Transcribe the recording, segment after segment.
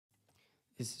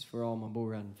This is for all my bull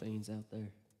riding fiends out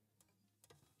there.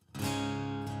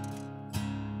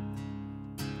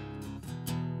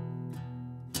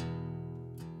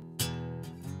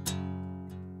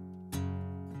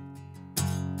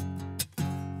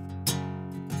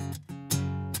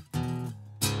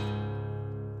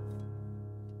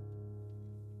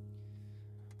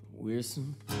 We're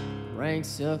some rank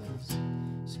suckers,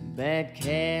 some bad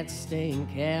cats, staying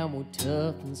cowboy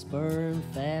tough and spurring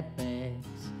fat bags,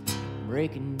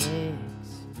 breaking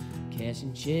necks,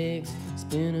 cashing checks,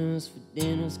 spinners for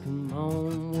dinners. Come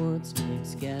on, what's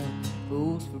next? Got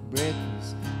fools for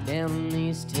breakfast down in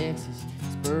East Texas,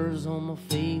 spurs on my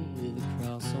feet with a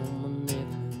cross on my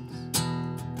necklace.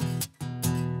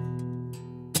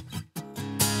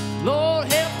 Lord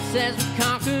help us as we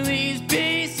conquer these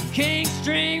beasts. King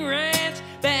String Ranch,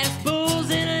 baddest bulls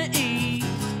in the East.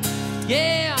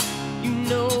 Yeah, you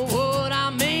know what I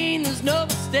mean. There's no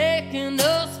mistaking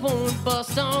us when we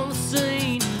bust on the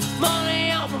scene.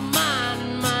 Money on my mind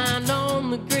and mind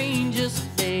on the green. Just a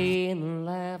day in the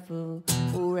life of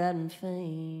a bull riding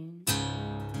fiend.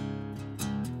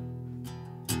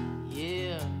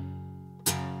 Yeah,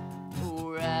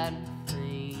 bull riding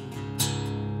fiend.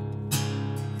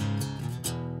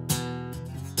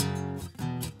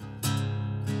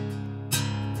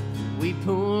 We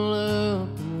pull up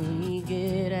and we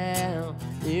get out.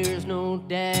 There's no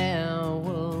doubt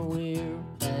what we're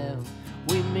about.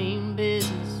 We mean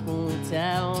business when we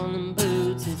tie on them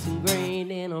boots. It's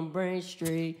ingrained in our brain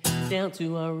straight down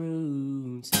to our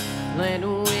roots. Land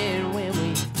to win when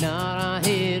we nod our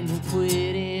head. We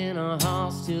quit in our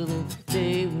house till the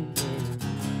day we end.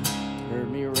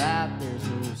 Heard me right, there's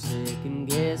no second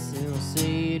guessing. I'll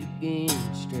say it again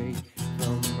straight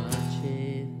from my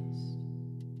chest.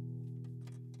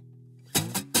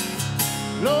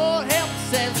 Lord help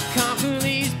us as we conquer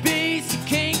these beasts. The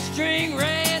King String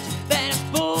Ranch, baddest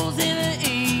bulls in the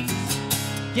East.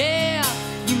 Yeah,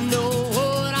 you know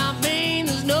what I mean.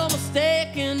 There's no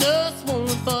mistaking us when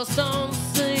we bust on the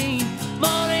scene.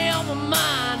 Money on my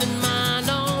mind and mind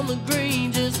on the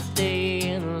green. Just a day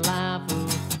in the life of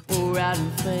a bull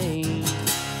riding fiend.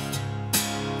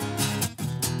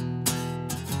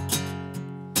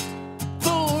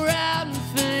 Bull riding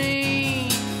fiend.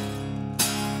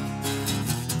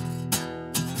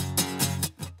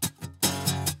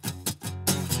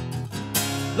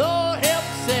 Lord help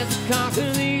us as we conquer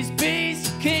these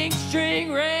beasts. King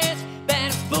String Ranch,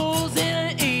 baddest bulls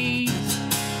in the East.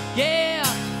 Yeah,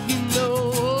 you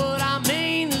know what I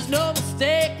mean. There's no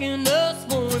mistaking us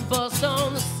when we bust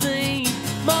on the scene.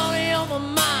 Money on my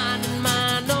mind and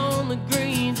mind on the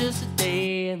green. Just a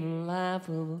day in the life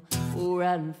of a bull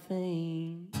riding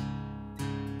fiend.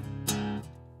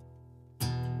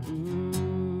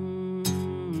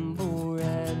 Bull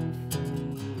riding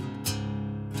fiend.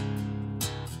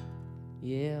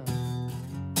 Yeah.